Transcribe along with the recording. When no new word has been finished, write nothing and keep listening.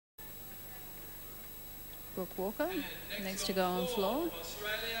Brooke Walker, next to go on floor.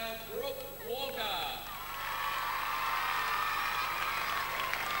 Australia, Brooke Walker.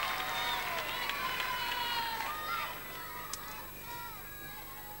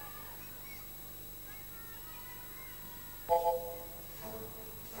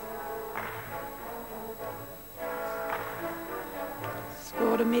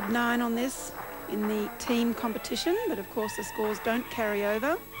 Scored a mid-9 on this in the team competition, but of course the scores don't carry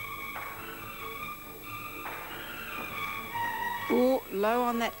over. Oh, low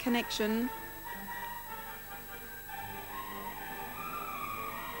on that connection.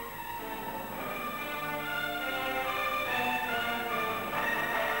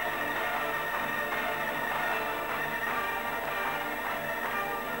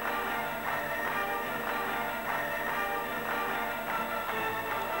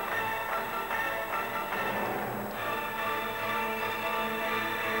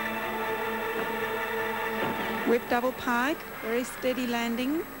 Whip double pike, very steady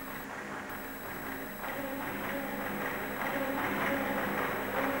landing.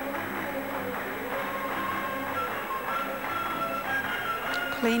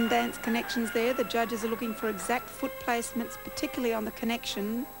 Clean dance connections there. The judges are looking for exact foot placements, particularly on the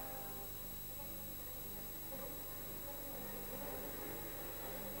connection.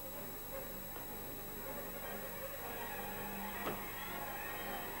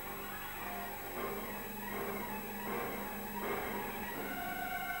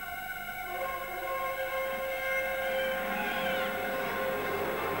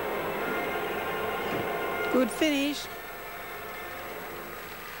 Good finish.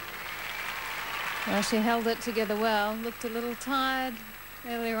 Well, she held it together well. Looked a little tired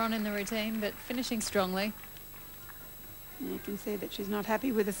earlier on in the routine, but finishing strongly. You can see that she's not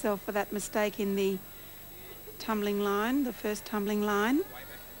happy with herself for that mistake in the tumbling line, the first tumbling line.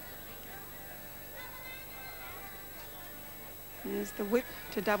 There's the whip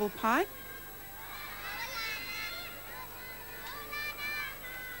to double pike.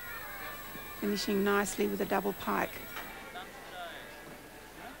 Finishing nicely with a double pike.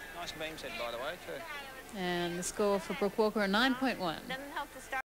 Nice beam set, by the way, too. And the score for Brooke Walker, a 9.1.